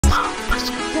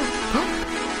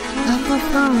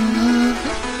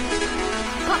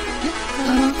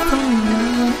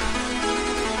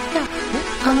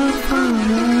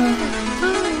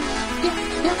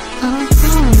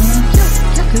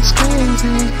It's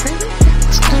crazy,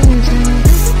 it's crazy,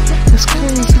 it's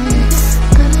crazy,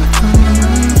 that I found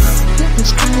love.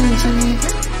 It's crazy,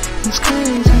 it's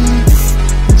crazy,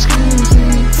 it's crazy,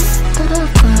 that I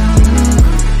found love.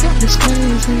 It's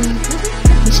crazy,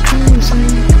 it's crazy,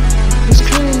 it's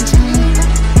crazy,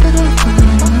 that I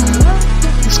found love.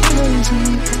 It's crazy,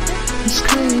 it's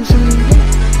crazy,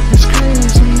 it's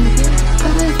crazy,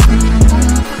 that I found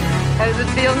love. How does it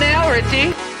feel now,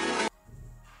 Richie?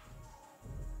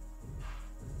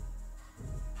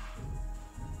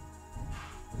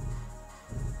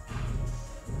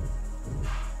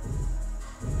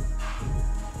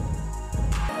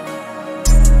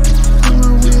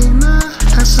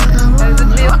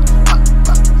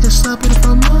 It's a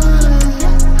beautiful morning.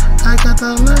 I got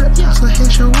the alert, so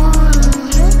here's your warning.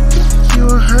 You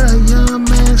heard a young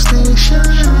man stay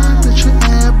shining, but you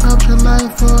add up your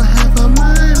life for half a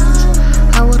minus.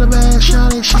 I with a bad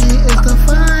shawty, she is the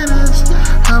finest.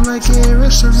 I'ma get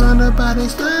rich surrounded by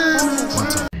these diamonds.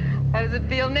 How does it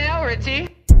feel now, Richie?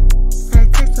 I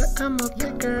take her, I'ma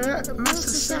pick her up,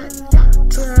 Mississippi.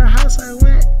 To her house I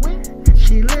went,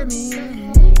 she let me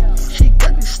in. She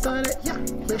got me started,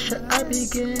 where should I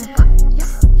begin?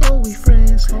 Oh, we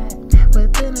friends,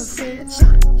 with benefits.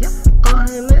 On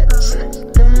her lips,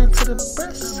 down to the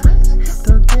breast.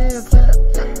 Don't give up,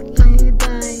 I ain't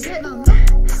dying yet.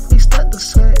 We start to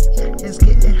sweat, it's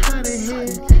getting hot in here.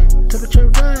 Temperature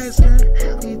rising,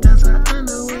 we dance our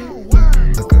underwear.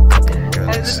 Look a couple girls.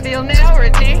 How does it feel now,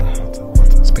 Richie?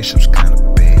 Spaceship's kinda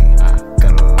big,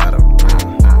 got a lot of room.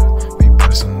 We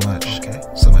put so much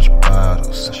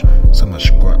bottles, so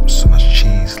much guap, so much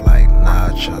cheese like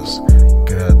nachos.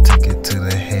 Girl, take it to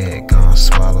the head, gon'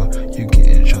 swallow. You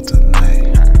getting drunk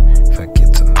tonight, if I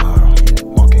get tomorrow.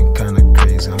 Walking kinda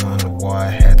crazy, I'm on the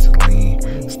wire.